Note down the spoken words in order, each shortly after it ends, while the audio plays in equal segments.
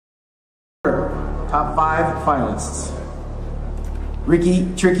Top 5 finalists.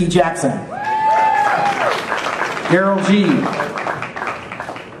 Ricky Tricky Jackson. Daryl G.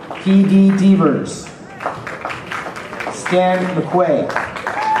 P.D. Devers. Stan McQuay.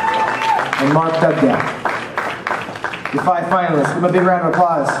 And Mark Dugdale. Your 5 finalists. Give them a big round of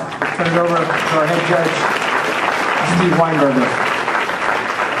applause. Let's turn it over to our head judge, Steve Weinberger.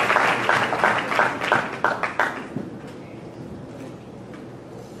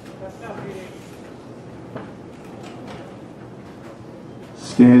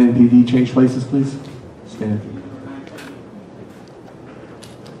 Stan and PD, change places, please. Stan.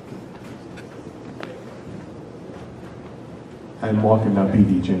 And Mark and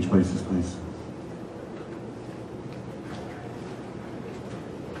PD, change places, please.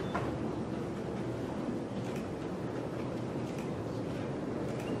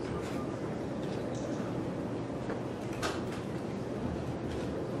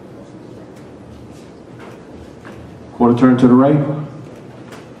 Quarter turn to the right.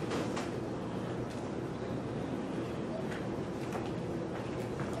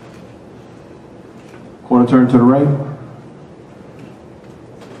 Quarter turn to the right.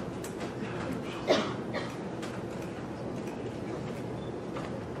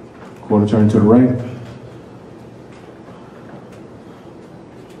 Quarter turn to the right.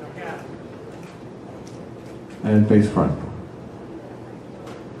 And face front.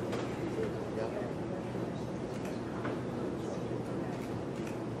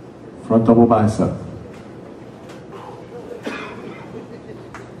 Front double bicep.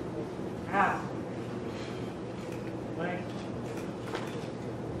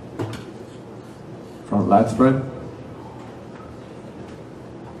 Front lat spread.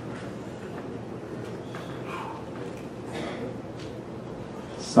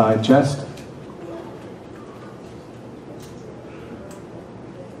 Side chest.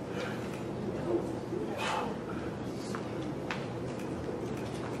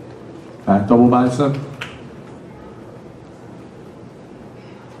 Back double bicep.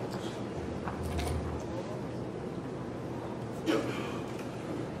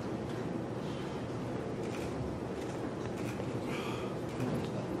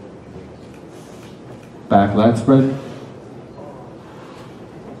 Back lat spread.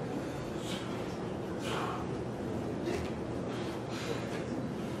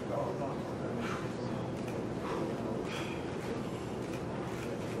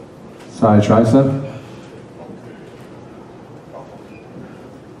 Side tricep.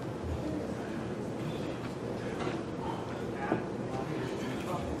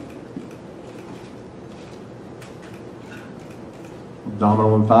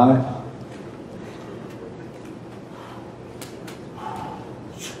 Abdominal and thigh.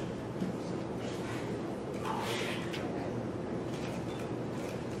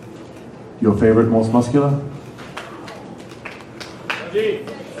 Your favorite, most muscular?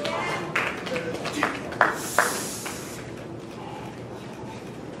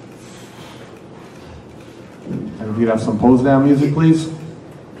 And if you'd have some Posedown music, please.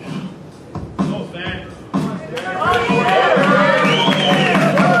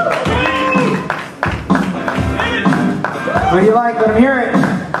 What do you like? Let them hear it.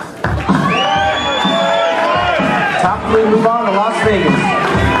 Top 3 move on to Las Vegas.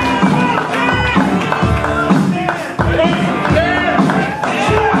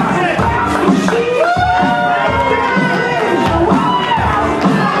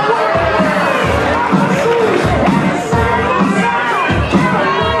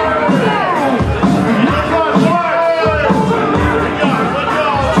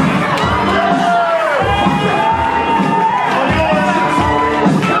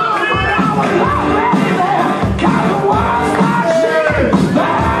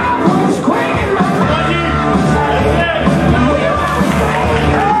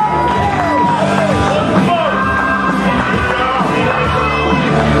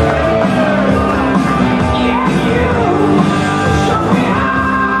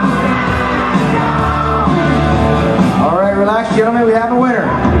 Gentlemen, we have a winner.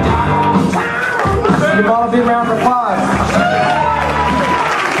 Give them all a big round of applause.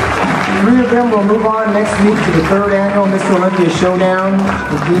 3 of them will move on next week to the 3rd annual Mr. Olympia Showdown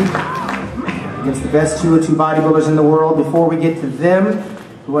against the best 202 bodybuilders in the world. Before we get to them,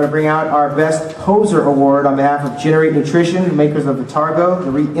 we want to bring out our Best Poser Award on behalf of Generate Nutrition, the makers of the Targo, the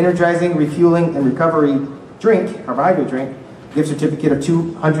re-energizing, refueling, and recovery drink, carbohydrate drink. Gift certificate of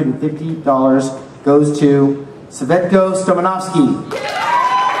 $250 goes to Svetko Stomanovsky,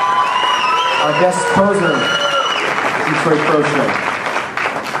 our best poser, Detroit Pro Show.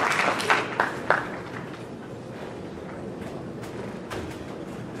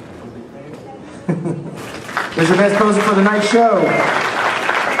 There's your best poser for the night show.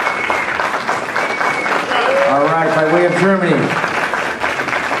 All right, by way of Germany.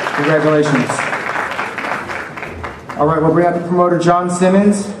 Congratulations. All right, we'll bring out the promoter John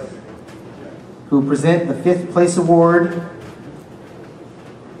Simmons, who will present the 5th place award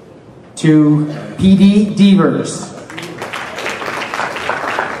to PD Devers.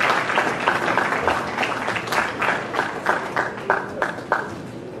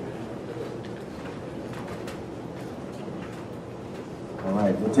 All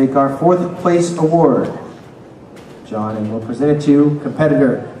right, we'll take our 4th place award, John, and we'll present it to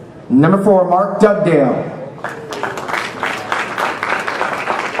competitor number 4, Mark Dugdale.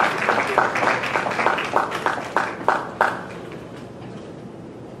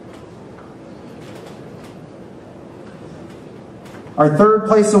 Our 3rd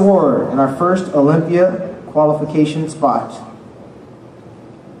place award and our first Olympia qualification spot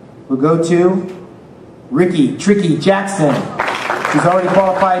will go to Ricky Tricky Jackson, who's already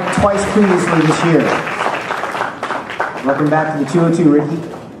qualified twice previously this year. Welcome back to the 202, Ricky.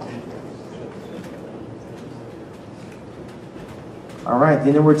 All right,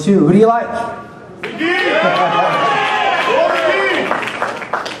 then number 2. Who do you like?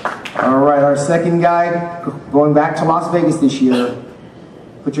 All right, our second guy going back to Las Vegas this year.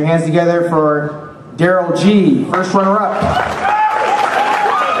 Put your hands together for Daryl G, first runner-up.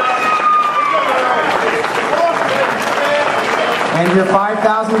 And your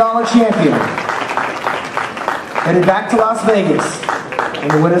 $5,000 champion. Headed back to Las Vegas in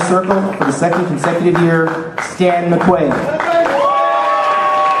the winner's circle for the 2nd consecutive year, Stan McQuaid.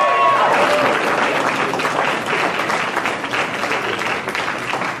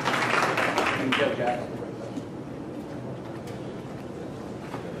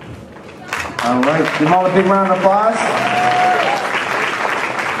 All right, give them all a big round of applause.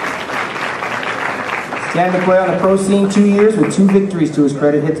 Stan McQuaid on the pro scene, 2 years with 2 victories to his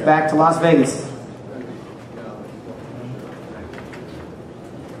credit, hits back to Las Vegas.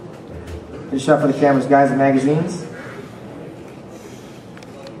 Get a shot for the cameras, guys, and magazines.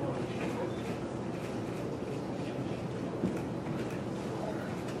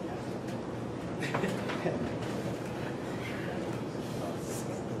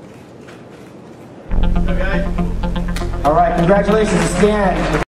 All right, congratulations to Stan.